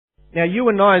Now, you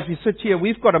and I, as we sit here,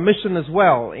 we've got a mission as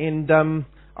well. And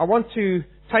I want to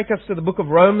take us to the book of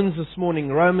Romans this morning,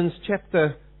 Romans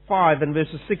chapter 5 and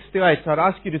verses 6 to 8. So I'd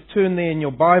ask you to turn there in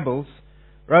your Bibles.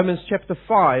 Romans chapter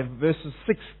 5, verses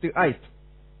 6 to 8.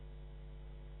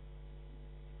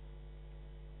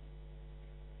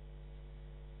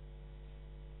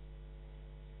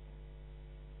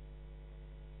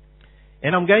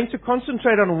 And I'm going to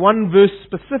concentrate on one verse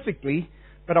specifically,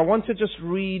 but I want to just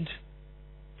read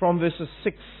from verses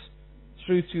 6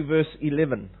 through to verse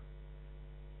 11.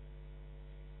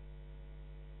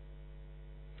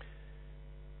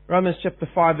 Romans chapter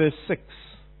 5, verse 6.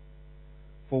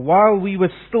 For while we were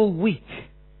still weak,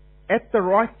 at the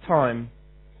right time,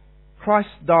 Christ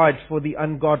died for the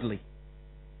ungodly.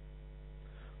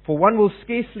 For one will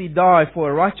scarcely die for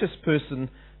a righteous person,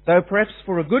 though perhaps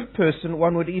for a good person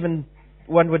one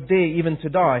would dare even to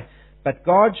die. But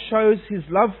God shows His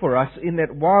love for us in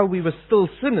that while we were still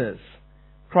sinners,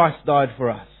 Christ died for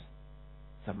us.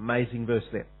 It's an amazing verse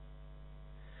there.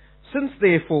 Since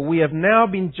therefore we have now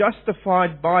been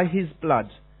justified by His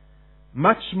blood,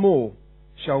 much more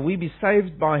shall we be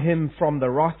saved by Him from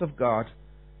the wrath of God.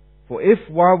 For if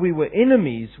while we were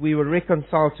enemies we were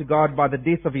reconciled to God by the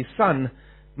death of His Son,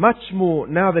 much more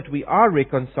now that we are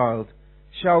reconciled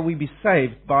shall we be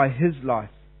saved by His life.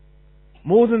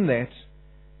 More than that,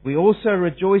 we also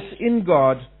rejoice in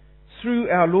God through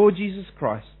our Lord Jesus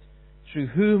Christ, through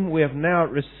whom we have now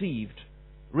received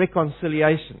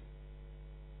reconciliation.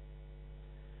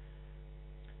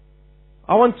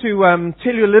 I want to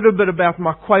tell you a little bit about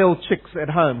my quail chicks at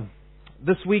home.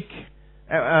 This week,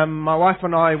 my wife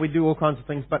and I, we do all kinds of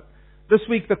things, but this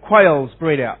week the quails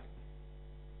bred out.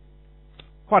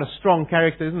 Quite a strong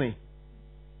character, isn't he?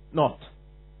 Not.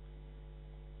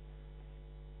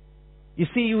 You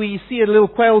see, we see a little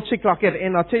quail chick like that,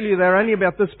 and I tell you, they're only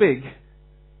about this big.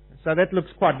 So that looks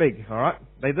quite big, alright?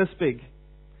 They're this big.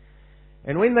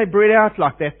 And when they breed out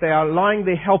like that, they are lying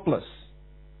there helpless.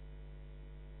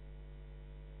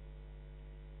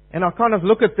 And I kind of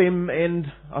look at them and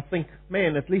I think,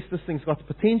 man, at least this thing's got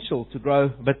the potential to grow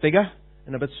a bit bigger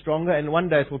and a bit stronger, and one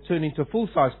day it will turn into a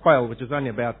full-size quail, which is only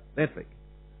about that big.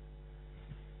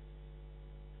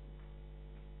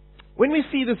 When we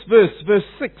see this verse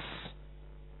 6,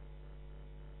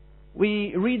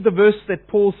 we read the verse that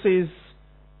Paul says,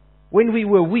 when we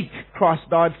were weak, Christ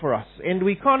died for us. And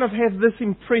we kind of have this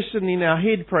impression in our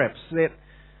head perhaps that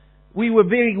we were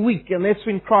very weak and that's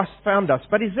when Christ found us.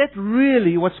 But is that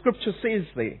really what Scripture says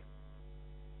there?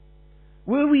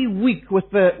 Were we weak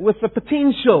with the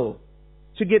potential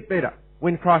to get better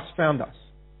when Christ found us?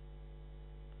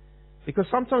 Because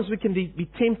sometimes we can be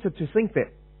tempted to think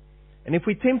that. And if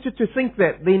we're tempted to think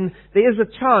that, then there is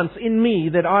a chance in me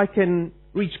that I can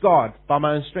reach God by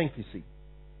my own strength, you see.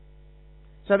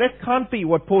 So that can't be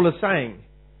what Paul is saying.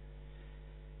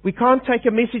 We can't take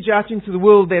a message out into the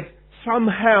world that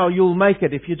somehow you'll make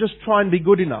it if you just try and be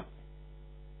good enough.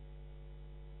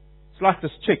 It's like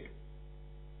this chick.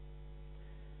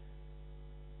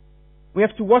 We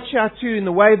have to watch out too in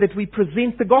the way that we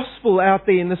present the gospel out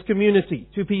there in this community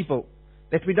to people.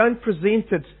 That we don't present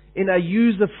it in a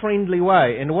user-friendly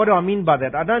way. And what do I mean by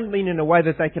that? I don't mean in a way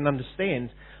that they can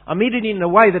understand. I mean it in a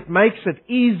way that makes it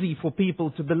easy for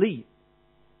people to believe.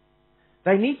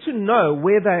 They need to know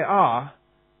where they are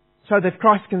so that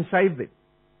Christ can save them.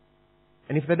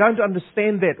 And if they don't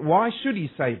understand that, why should He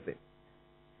save them?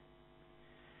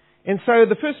 And so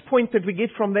the first point that we get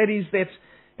from that is that,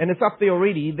 and it's up there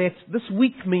already, that this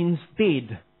weak means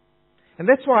dead. And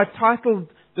that's why I titled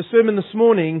the sermon this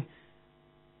morning,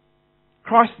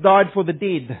 Christ died for the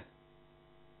dead.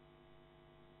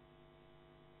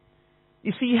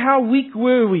 You see, how weak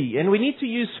were we? And we need to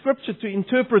use Scripture to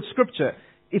interpret Scripture.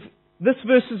 If this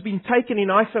verse has been taken in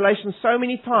isolation so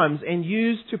many times and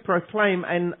used to proclaim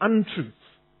an untruth.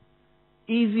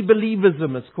 Easy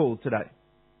believism it's called today.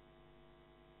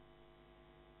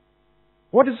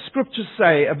 What does Scripture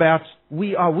say about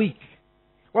we are weak?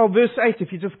 Well, verse 8,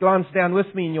 if you just glance down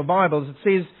with me in your Bibles, it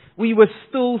says, we were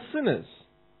still sinners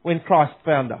when Christ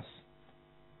found us.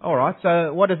 Alright,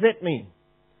 so what does that mean?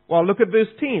 Well, look at verse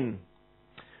 10.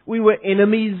 We were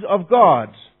enemies of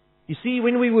God. You see,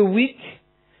 when we were weak,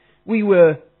 we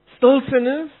were still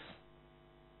sinners.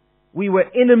 We were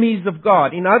enemies of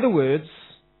God. In other words,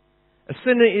 a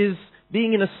sinner is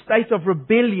being in a state of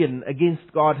rebellion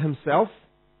against God Himself.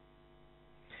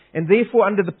 And therefore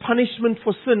under the punishment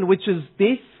for sin, which is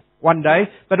death one day,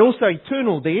 but also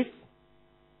eternal death.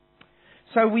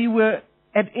 So we were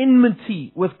at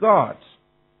enmity with God.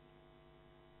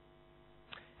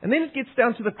 And then it gets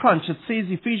down to the crunch. It says,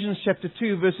 Ephesians chapter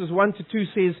 2 verses 1 to 2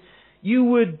 says, you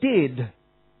were dead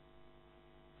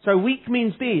So weak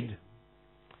means dead.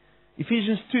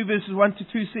 Ephesians 2 verses 1 to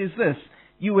 2 says this,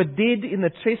 you were dead in the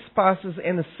trespasses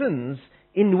and the sins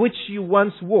in which you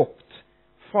once walked,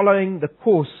 following the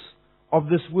course of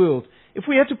this world. If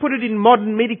we had to put it in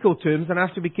modern medical terms, and I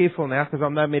have to be careful now because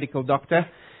I'm no medical doctor,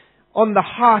 on the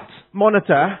heart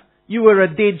monitor, you were a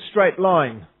dead straight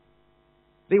line.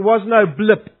 There was no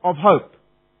blip of hope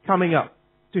coming up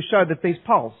to show that there's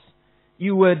pulse.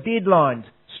 You were dead-lined,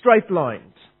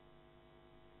 straight-lined.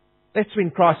 That's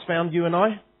when Christ found you and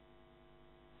I.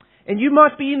 And you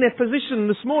might be in that position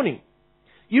this morning.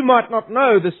 You might not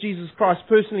know this Jesus Christ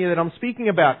personally that I'm speaking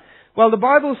about. Well, the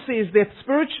Bible says that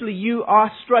spiritually you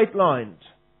are straight-lined.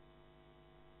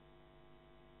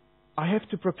 I have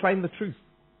to proclaim the truth.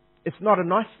 It's not a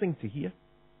nice thing to hear,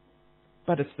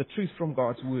 but it's the truth from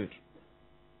God's Word.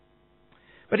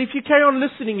 But if you carry on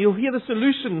listening, you'll hear the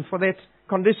solution for that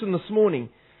condition this morning.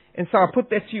 And so I put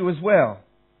that to you as well.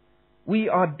 We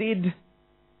are dead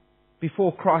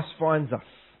before Christ finds us.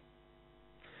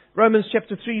 Romans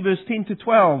chapter 3 verse 10 to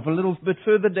 12, a little bit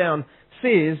further down,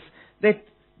 says that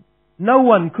no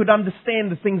one could understand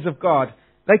the things of God.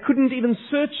 They couldn't even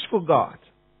search for God.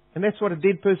 And that's what a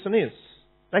dead person is.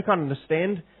 They can't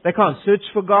understand. They can't search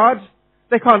for God.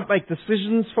 They can't make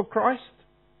decisions for Christ.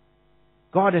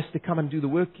 God has to come and do the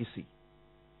work, you see.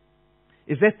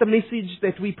 Is that the message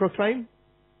that we proclaim?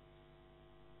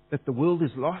 That the world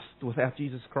is lost without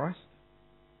Jesus Christ?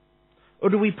 Or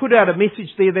do we put out a message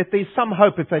there that there's some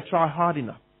hope if they try hard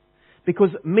enough? Because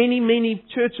many, many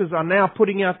churches are now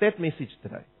putting out that message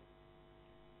today.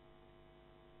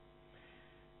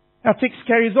 Our text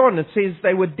carries on. It says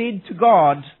they were dead to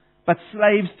God, but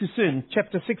slaves to sin.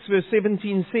 Chapter 6 verse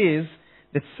 17 says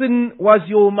that sin was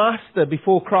your master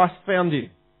before Christ found you.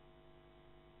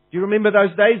 Do you remember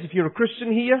those days if you're a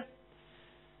Christian here?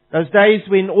 Those days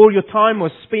when all your time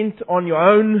was spent on your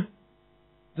own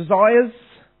desires?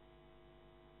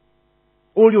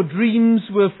 All your dreams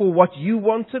were for what you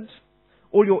wanted?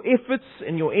 All your efforts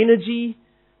and your energy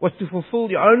was to fulfill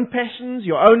your own passions,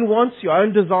 your own wants, your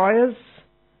own desires?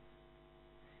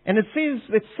 And it says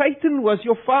that Satan was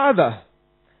your father.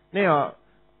 Now,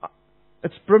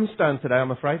 it's brimstone today,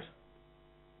 I'm afraid.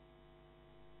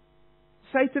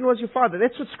 Satan was your father.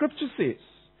 That's what Scripture says.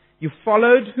 You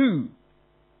followed who?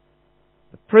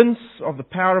 The prince of the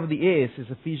power of the air, says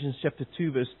Ephesians chapter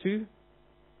 2 verse 2.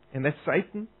 And that's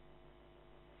Satan.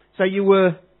 So you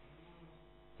were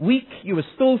weak, you were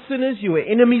still sinners, you were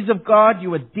enemies of God,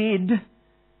 you were dead,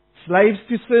 slaves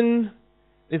to sin.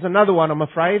 There's another one, I'm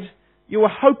afraid. You were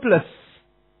hopeless.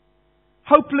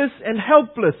 Hopeless and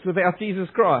helpless without Jesus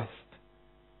Christ.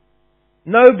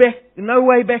 No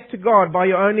way back to God by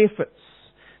your own efforts.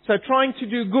 So trying to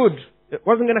do good, it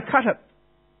wasn't going to cut it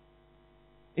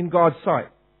in God's sight.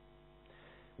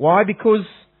 Why? Because,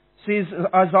 says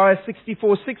Isaiah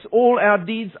 64:6, all our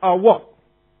deeds are what?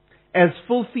 As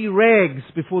filthy rags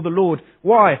before the Lord.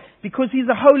 Why? Because He's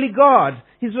a holy God.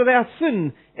 He's without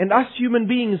sin. And us human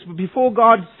beings, before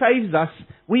God saves us,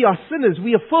 we are sinners.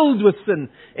 We are filled with sin.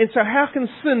 And so how can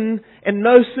sin and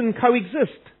no sin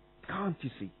coexist? Can't, you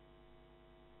see?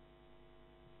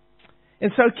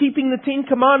 And so keeping the 10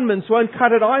 Commandments won't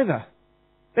cut it either.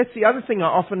 That's the other thing I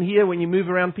often hear when you move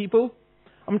around people.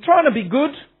 I'm trying to be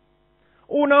good.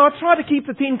 Or no, I try to keep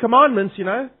the 10 Commandments, you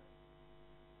know.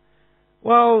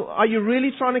 Well, are you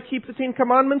really trying to keep the 10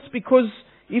 Commandments? Because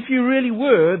if you really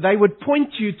were, they would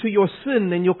point you to your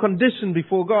sin and your condition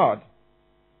before God.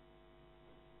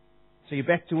 So you're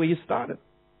back to where you started.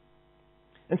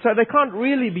 And so they can't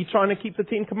really be trying to keep the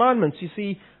 10 Commandments. You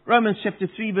see, Romans chapter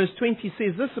 3 verse 20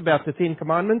 says this about the 10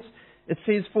 Commandments. It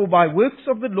says, for by works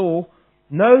of the law,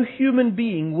 no human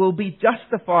being will be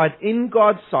justified in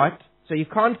God's sight. So you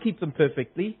can't keep them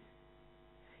perfectly.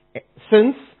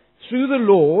 Since through the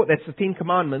law, that's the 10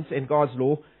 Commandments and God's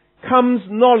law, comes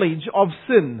knowledge of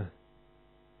sin.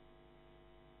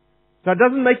 So it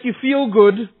doesn't make you feel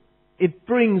good. It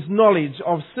brings knowledge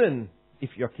of sin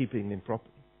if you're keeping them properly.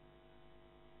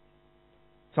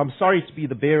 So I'm sorry to be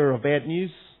the bearer of bad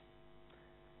news,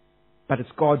 but it's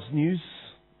God's news,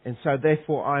 and so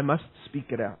therefore I must speak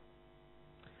it out.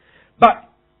 But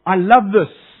I love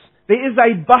this. There is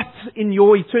a but in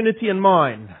your eternity and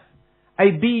mine.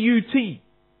 A B-U-T.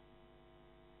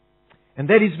 And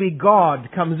that is where God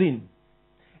comes in.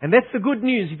 And that's the good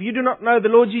news. If you do not know the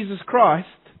Lord Jesus Christ,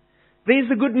 there's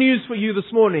the good news for you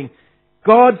this morning.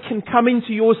 God can come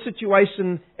into your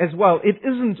situation as well. It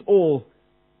isn't all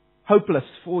hopeless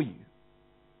for you.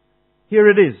 Here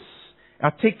it is.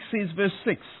 Our text says, verse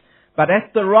 6, but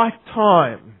at the right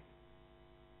time,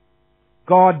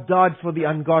 God died for the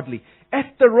ungodly.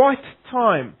 At the right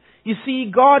time. You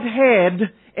see, God had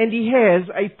and He has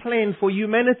a plan for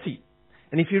humanity.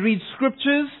 And if you read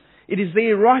Scriptures, it is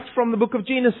there right from the book of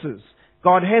Genesis.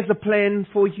 God has a plan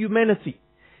for humanity.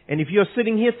 And if you're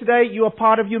sitting here today, you are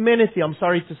part of humanity. I'm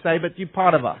sorry to say, but you're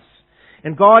part of us.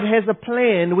 And God has a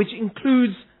plan which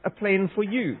includes a plan for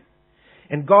you.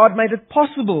 And God made it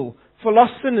possible for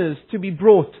lost sinners to be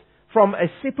brought from a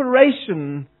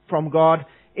separation from God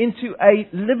into a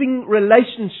living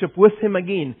relationship with Him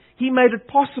again. He made it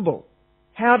possible.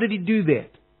 How did He do that?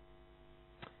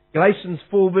 Galatians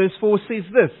 4 verse 4 says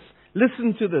this.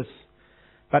 Listen to this.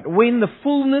 But when the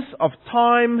fullness of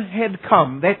time had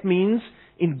come, that means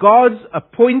in God's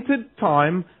appointed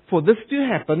time for this to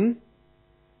happen,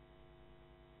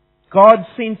 God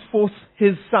sent forth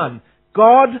His Son.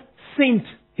 God sent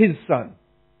His Son.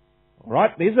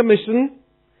 Alright, there's a mission.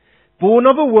 Born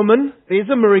of a woman, there's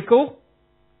a miracle.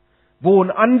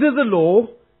 Born under the law,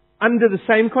 under the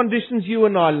same conditions you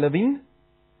and I live in,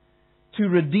 to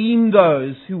redeem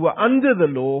those who were under the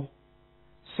law,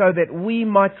 so that we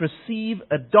might receive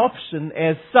adoption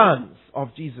as sons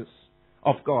of Jesus,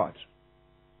 of God.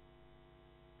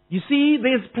 You see,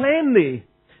 there's plan there.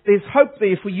 There's hope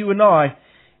there for you and I.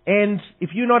 And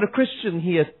if you're not a Christian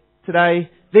here today,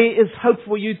 there is hope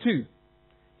for you too.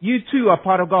 You too are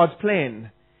part of God's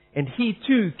plan. And He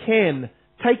too can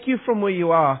take you from where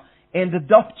you are and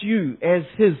adopt you as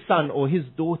His son or His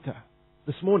daughter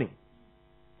this morning.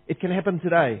 It can happen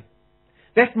today.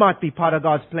 That might be part of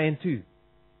God's plan too,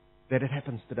 that it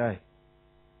happens today.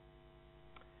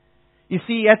 You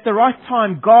see, at the right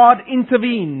time, God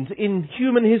intervened in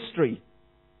human history.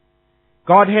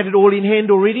 God had it all in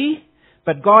hand already,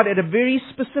 but God at a very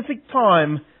specific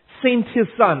time sent His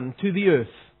Son to the earth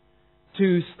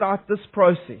to start this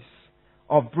process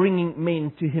of bringing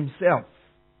men to Himself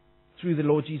through the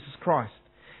Lord Jesus Christ.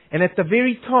 And at the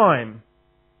very time,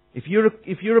 if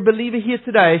you're a believer here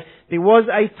today, there was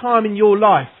a time in your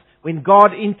life when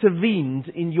God intervened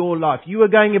in your life. You were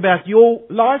going about your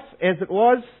life as it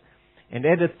was, and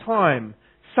at a time,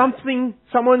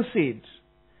 someone said,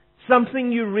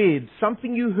 something you read,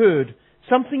 something you heard,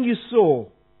 something you saw,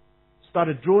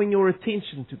 started drawing your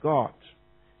attention to God,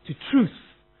 to truth,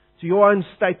 to your own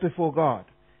state before God.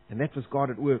 And that was God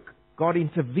at work. God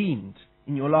intervened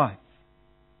in your life.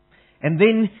 And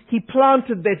then He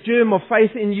planted that germ of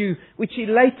faith in you, which He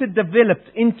later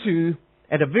developed into,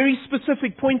 at a very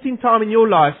specific point in time in your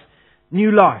life,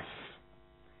 new life.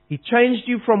 He changed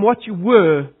you from what you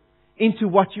were into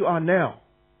what you are now,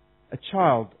 a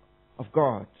child of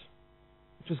God.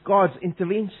 It was God's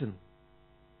intervention.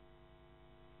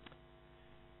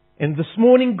 And this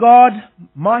morning, God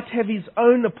might have His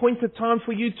own appointed time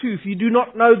for you too. If you do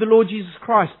not know the Lord Jesus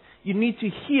Christ, you need to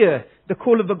hear the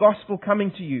call of the gospel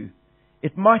coming to you.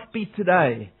 It might be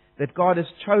today that God has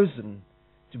chosen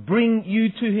to bring you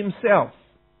to Himself.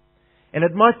 And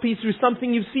it might be through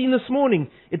something you've seen this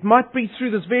morning. It might be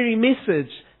through this very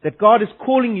message that God is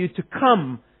calling you to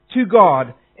come to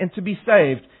God and to be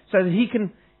saved, so that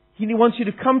He wants you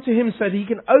to come to Him so that He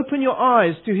can open your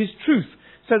eyes to His truth,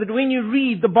 so that when you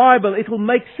read the Bible, it will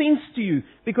make sense to you.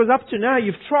 Because up to now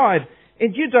you've tried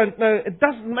and you don't know, it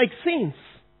doesn't make sense.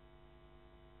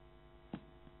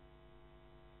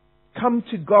 Come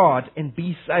to God and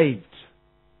be saved.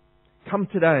 Come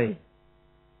today.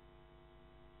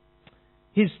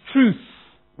 His truth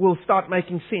will start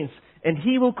making sense, and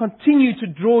He will continue to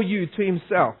draw you to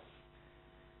Himself.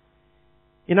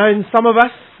 You know, in some of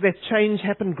us, that change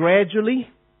happened gradually,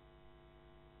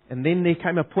 and then there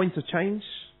came a point of change.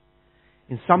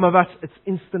 In some of us, it's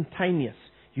instantaneous.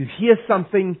 You hear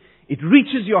something, it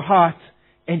reaches your heart,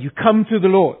 and you come to the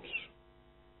Lord.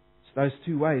 It's those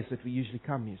two ways that we usually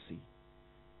come, you see.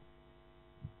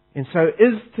 And so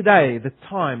is today the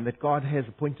time that God has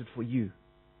appointed for you?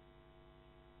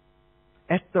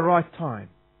 At the right time.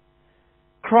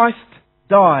 Christ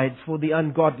died for the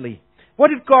ungodly. What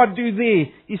did God do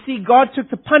there? You see, God took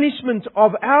the punishment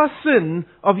of our sin,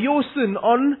 of your sin,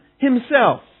 on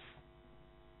Himself.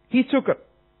 He took it.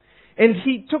 And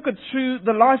He took it through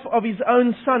the life of His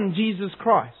own Son, Jesus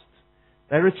Christ.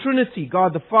 They're a Trinity.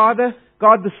 God the Father,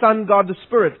 God the Son, God the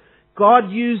Spirit.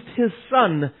 God used His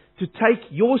Son to take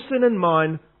your sin and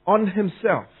mine on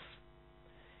Himself.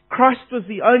 Christ was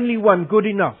the only one good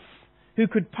enough who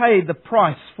could pay the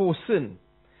price for sin.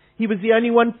 He was the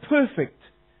only one perfect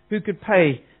who could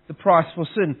pay the price for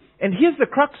sin. And here's the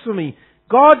crux for me.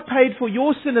 God paid for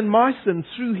your sin and my sin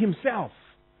through Himself,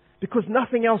 because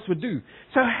nothing else would do.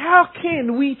 So how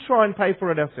can we try and pay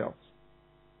for it ourselves?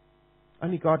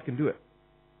 Only God can do it.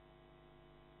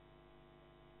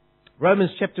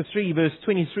 Romans chapter 3 verse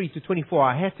 23 to 24.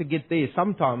 I had to get there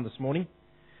sometime this morning.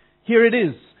 Here it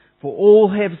is. For all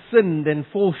have sinned and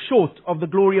fall short of the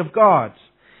glory of God,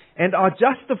 and are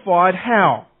justified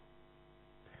how?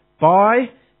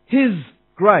 By His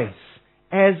grace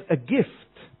as a gift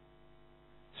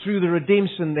through the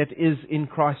redemption that is in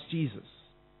Christ Jesus,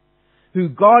 who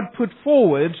God put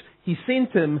forward. He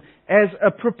sent Him as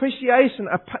a propitiation,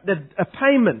 a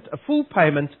payment, a full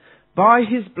payment by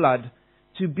His blood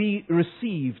to be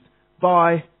received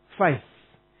by faith.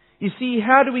 You see,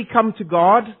 how do we come to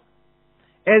God?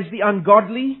 As the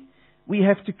ungodly, we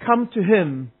have to come to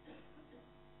Him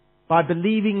by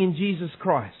believing in Jesus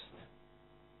Christ,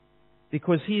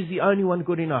 because He is the only one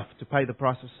good enough to pay the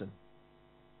price of sin.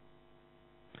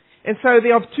 And so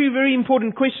there are two very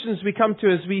important questions we come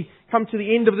to as we come to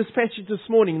the end of this passage this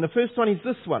morning. The first one is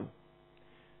this one: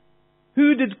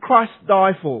 who did Christ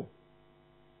die for?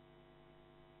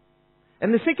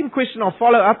 And the second question, I'll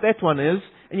follow up that one, is,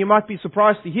 and you might be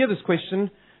surprised to hear this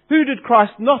question, who did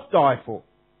Christ not die for?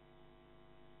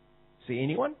 See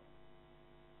anyone?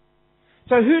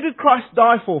 So who did Christ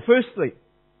die for, firstly?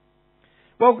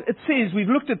 Well, it says, we've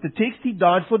looked at the text, He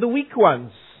died for the weak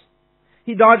ones.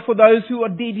 He died for those who are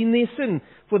dead in their sin,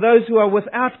 for those who are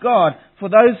without God, for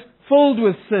those filled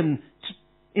with sin.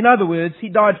 In other words, He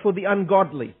died for the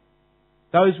ungodly,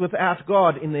 those without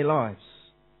God in their lives.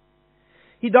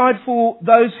 He died for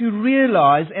those who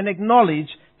realize and acknowledge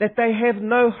that they have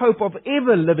no hope of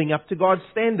ever living up to God's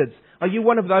standards. Are you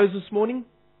one of those this morning?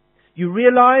 You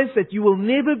realize that you will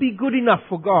never be good enough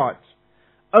for God.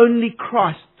 Only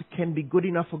Christ can be good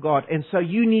enough for God. And so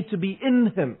you need to be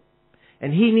in Him.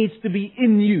 And He needs to be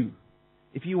in you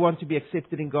if you want to be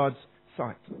accepted in God's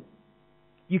sight.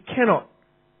 You cannot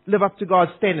live up to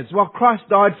God's standards. Well, Christ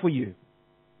died for you.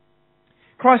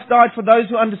 Christ died for those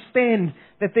who understand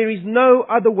that there is no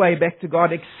other way back to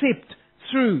God except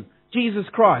through Jesus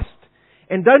Christ.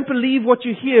 And don't believe what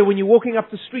you hear when you're walking up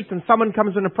the street and someone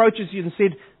comes and approaches you and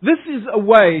said, this is a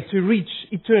way to reach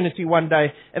eternity one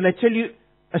day. And they tell you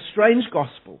a strange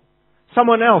gospel.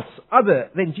 Someone else other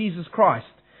than Jesus Christ.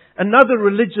 Another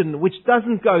religion which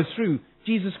doesn't go through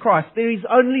Jesus Christ. There is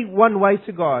only one way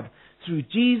to God. Through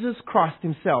Jesus Christ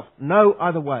Himself. No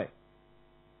other way.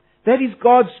 That is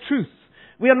God's truth.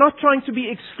 We are not trying to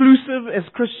be exclusive as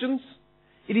Christians.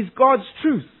 It is God's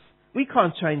truth. We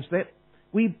can't change that.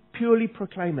 We purely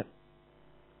proclaim it.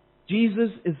 Jesus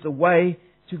is the way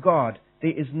to God.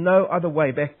 There is no other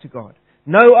way back to God.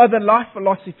 No other life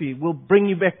philosophy will bring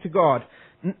you back to God.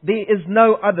 There is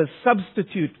no other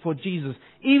substitute for Jesus.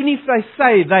 Even if they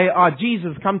say they are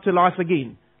Jesus come to life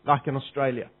again, like in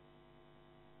Australia.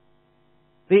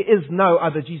 There is no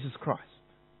other Jesus Christ.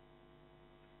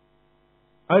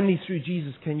 Only through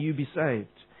Jesus can you be saved.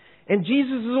 And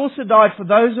Jesus has also died for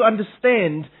those who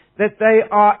understand that they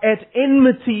are at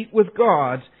enmity with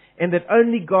God and that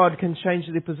only God can change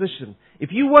their position. If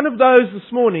you're one of those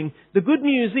this morning, the good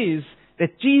news is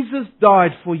that Jesus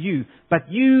died for you, but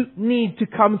you need to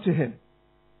come to Him.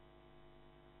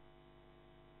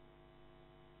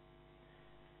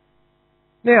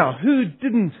 Now, who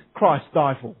didn't Christ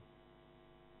die for?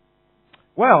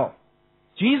 Well,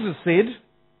 Jesus said,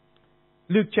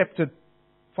 Luke chapter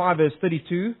 5 verse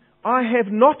 32, I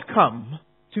have not come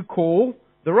to call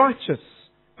the righteous,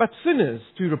 but sinners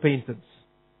to repentance.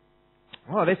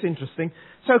 Oh, that's interesting.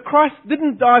 So Christ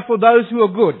didn't die for those who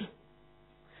are good.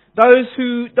 Those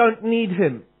who don't need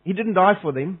Him. He didn't die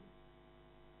for them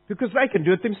because they can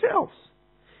do it themselves.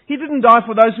 He didn't die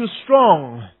for those who are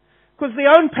strong because their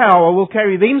own power will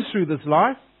carry them through this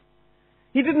life.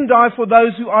 He didn't die for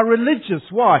those who are religious.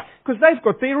 Why? Because they've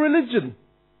got their religion.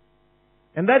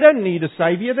 And they don't need a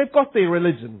Savior. They've got their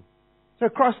religion. So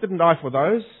Christ didn't die for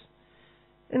those.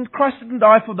 And Christ didn't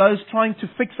die for those trying to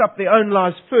fix up their own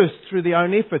lives first through their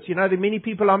own efforts. You know, there are many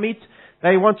people I meet,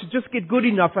 they want to just get good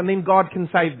enough and then God can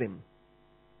save them.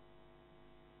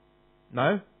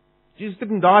 No. Jesus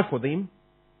didn't die for them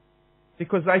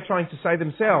because they're trying to save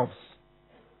themselves.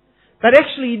 But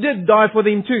actually He did die for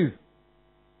them too.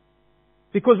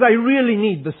 Because they really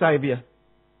need the Savior.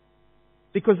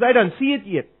 Because they don't see it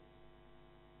yet.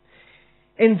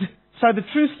 And so the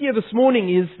truth here this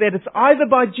morning is that it's either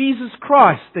by Jesus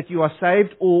Christ that you are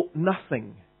saved or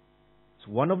nothing. It's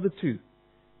one of the two.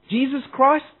 Jesus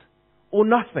Christ or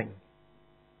nothing.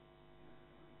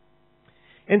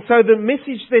 And so the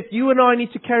message that you and I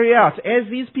need to carry out, as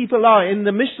these people are in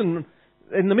the missions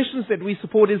that we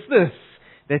support, is this: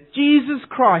 that Jesus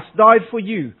Christ died for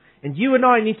you. And you and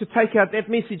I need to take out that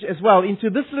message as well into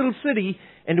this little city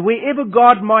and wherever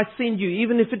God might send you,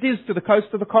 even if it is to the coast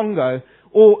of the Congo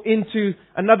or into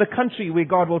another country where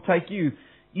God will take you.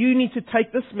 You need to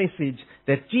take this message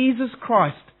that Jesus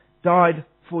Christ died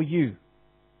for you.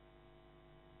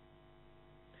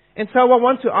 And so I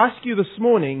want to ask you this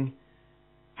morning,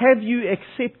 have you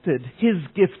accepted His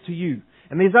gift to you?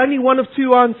 And there's only one of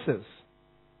two answers.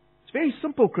 It's very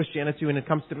simple Christianity when it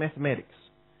comes to mathematics.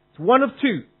 It's one of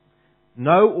two.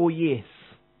 No or yes.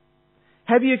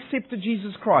 Have you accepted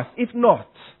Jesus Christ? If not,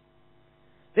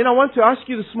 then I want to ask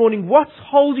you this morning, what's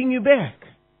holding you back?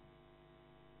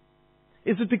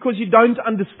 Is it because you don't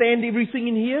understand everything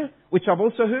in here, which I've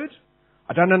also heard?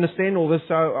 I don't understand all this,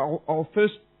 so I'll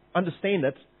first understand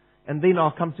it, and then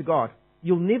I'll come to God.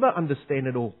 You'll never understand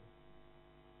it all.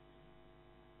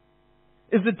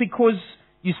 Is it because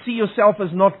you see yourself as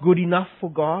not good enough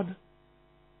for God?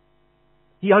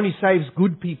 He only saves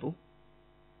good people.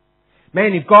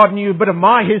 Man, if God knew a bit of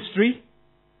my history,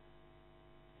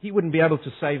 He wouldn't be able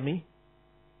to save me.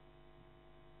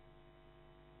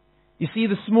 You see,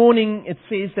 this morning it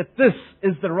says that this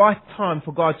is the right time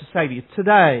for God to save you.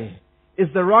 Today is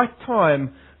the right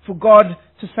time for God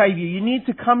to save you. You need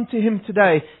to come to Him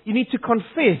today. You need to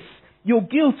confess your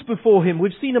guilt before Him.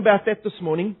 We've seen about that this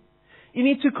morning. You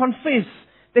need to confess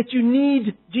that you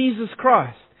need Jesus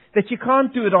Christ, that you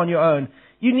can't do it on your own.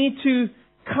 You need to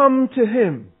come to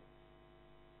Him.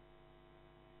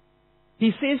 He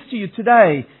says to you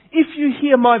today, if you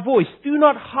hear my voice, do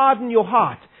not harden your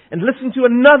heart and listen to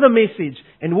another message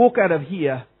and walk out of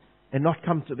here and not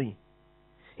come to me.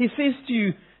 He says to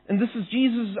you, and this is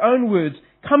Jesus' own words,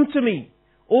 come to me,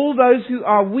 all those who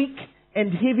are weak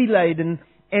and heavy laden,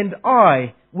 and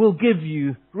I will give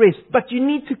you rest. But you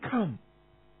need to come.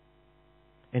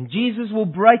 And Jesus will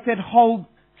break that hold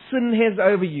sin has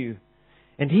over you.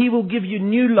 And He will give you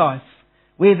new life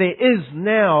where there is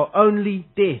now only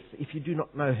death if you do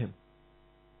not know Him.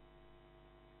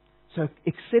 So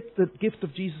accept the gift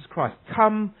of Jesus Christ.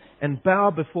 Come and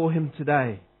bow before Him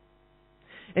today.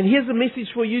 And here's a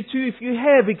message for you too if you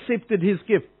have accepted His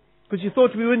gift. Because you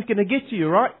thought we weren't going to get to you,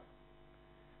 right?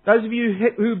 Those of you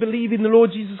who believe in the Lord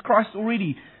Jesus Christ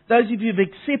already, those of you who have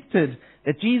accepted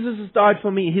that Jesus has died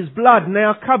for me, His blood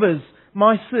now covers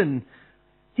my sin.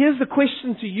 Here's the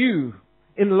question to you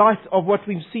in light of what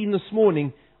we've seen this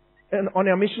morning and on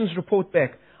our missions report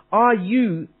back. Are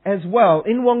you as well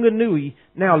in Wanganui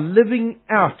now living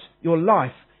out your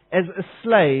life as a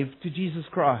slave to Jesus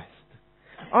Christ?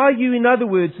 Are you, in other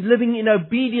words, living in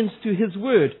obedience to His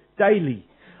word daily?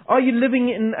 Are you living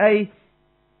in a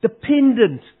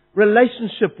dependent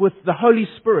relationship with the Holy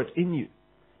Spirit in you?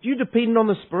 Do you depend on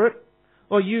the Spirit?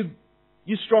 Or you're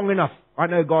strong enough? I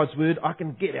know God's word, I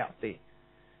can get out there.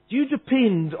 Do you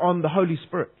depend on the Holy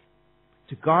Spirit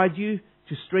to guide you,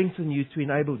 to strengthen you, to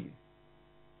enable you?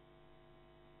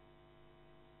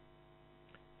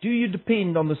 Do you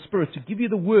depend on the Spirit to give you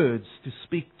the words to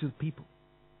speak to people?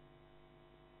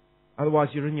 Otherwise,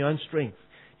 you're in your own strength.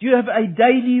 Do you have a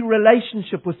daily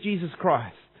relationship with Jesus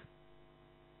Christ?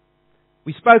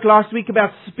 We spoke last week about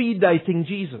speed dating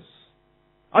Jesus.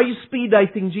 Are you speed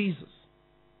dating Jesus?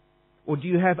 Or do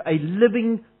you have a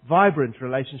living, vibrant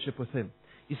relationship with Him?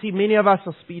 You see, many of us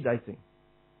are speed dating.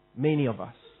 Many of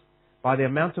us. By the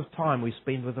amount of time we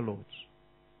spend with the Lord.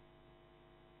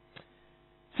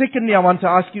 Secondly, I want to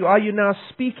ask you, are you now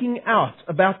speaking out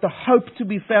about the hope to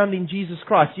be found in Jesus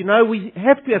Christ? You know, we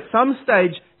have to at some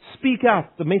stage speak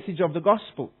out the message of the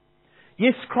gospel.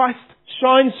 Yes, Christ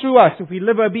shines through us if we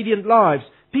live obedient lives.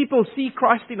 People see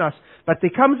Christ in us. But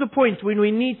there comes a point when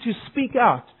we need to speak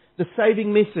out the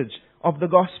saving message of the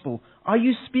gospel. Are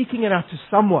you speaking it out to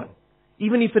someone?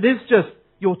 Even if it is just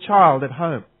your child at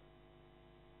home.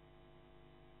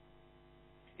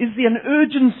 Is there an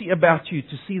urgency about you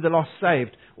to see the lost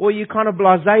saved? Or are you kind of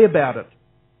blasé about it?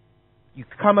 You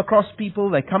come across people,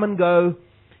 they come and go,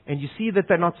 and you see that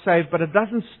they're not saved, but it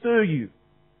doesn't stir you.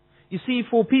 You see,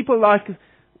 for people like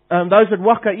those at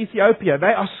Waka, Ethiopia, they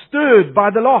are stirred by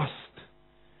the lost.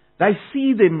 They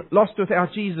see them lost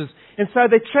without Jesus. And so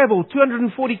they travel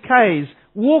 240 k's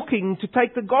walking to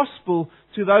take the gospel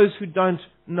to those who don't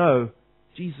know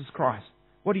Jesus Christ.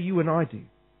 What do you and I do?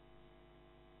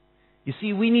 You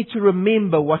see, we need to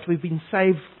remember what we've been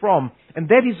saved from. And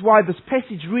that is why this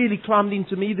passage really climbed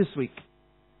into me this week.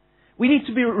 We need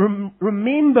to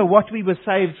remember what we were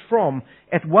saved from.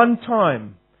 At one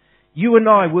time, you and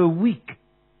I were weak.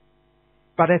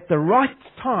 But at the right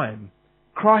time,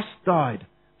 Christ died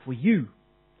for you.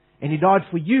 And He died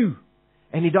for you.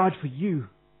 And He died for you.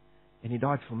 And He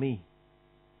died for me.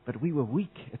 But we were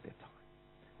weak at that time.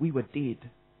 We were dead.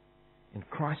 And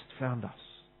Christ found us.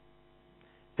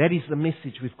 That is the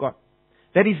message we've got.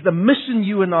 That is the mission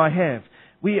you and I have.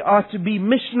 We are to be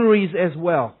missionaries as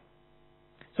well.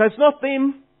 So it's not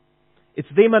them, it's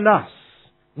them and us.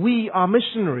 We are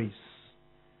missionaries.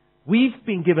 We've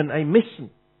been given a mission.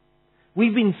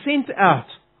 We've been sent out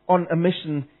on a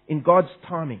mission in God's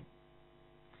timing.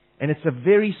 And it's a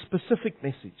very specific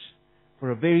message for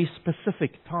a very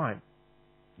specific time.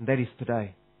 And that is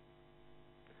today.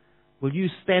 Will you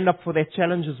stand up for that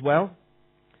challenge as well?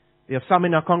 There are some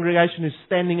in our congregation who's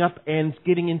standing up and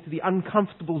getting into the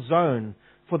uncomfortable zone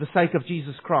for the sake of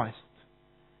Jesus Christ.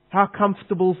 How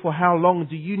comfortable for how long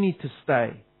do you need to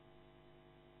stay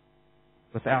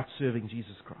without serving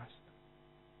Jesus Christ?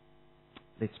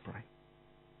 Let's pray.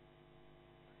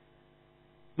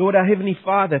 Lord, our Heavenly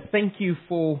Father, thank you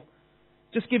for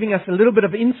just giving us a little bit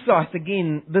of insight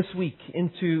again this week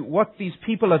into what these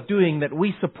people are doing that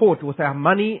we support with our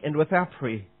money and with our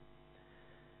prayer.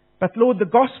 But Lord, the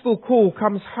gospel call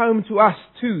comes home to us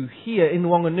too here in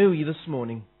Wanganui this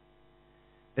morning.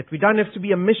 That we don't have to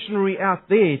be a missionary out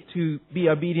there to be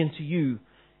obedient to you.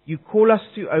 You call us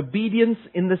to obedience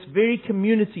in this very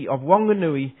community of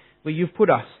Wanganui where you've put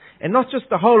us. And not just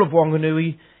the whole of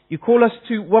Wanganui, you call us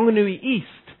to Wanganui East,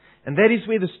 and that is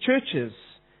where this church is.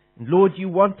 And Lord, you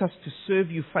want us to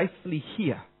serve you faithfully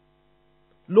here.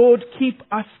 Lord, keep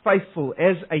us faithful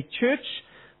as a church,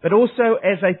 but also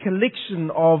as a collection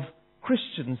of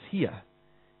Christians here.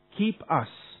 Keep us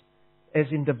as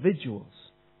individuals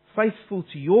faithful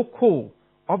to your call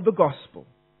of the gospel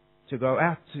to go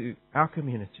out to our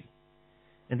community.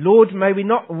 And Lord, may we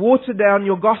not water down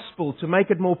your gospel to make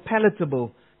it more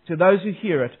palatable to those who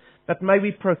hear it, but may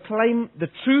we proclaim the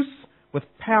truth with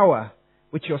power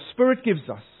which your Spirit gives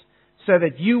us, so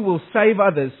that you will save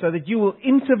others, so that you will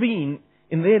intervene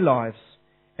in their lives,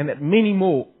 and that many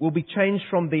more will be changed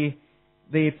from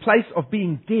their place of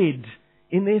being dead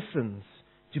in their sins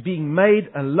to being made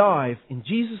alive in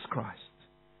Jesus Christ.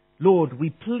 Lord, we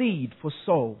plead for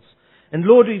souls. And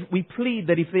Lord, we plead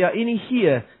that if there are any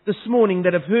here this morning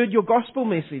that have heard your gospel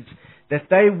message, that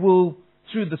they will,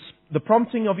 through the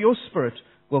prompting of your Spirit,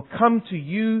 will come to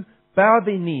you, bow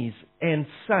their knees, and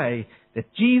say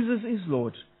that Jesus is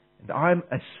Lord, and I'm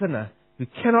a sinner who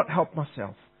cannot help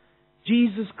myself.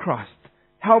 Jesus Christ,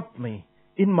 help me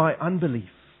in my unbelief.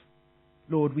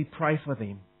 Lord, we pray for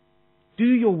them. Do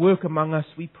your work among us,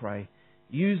 we pray.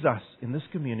 Use us in this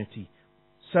community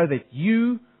so that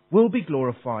you will be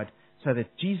glorified, so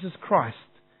that Jesus Christ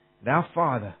and our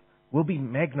Father will be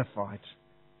magnified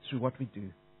through what we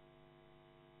do.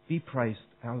 Be praised,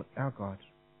 our God.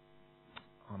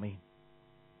 Amen.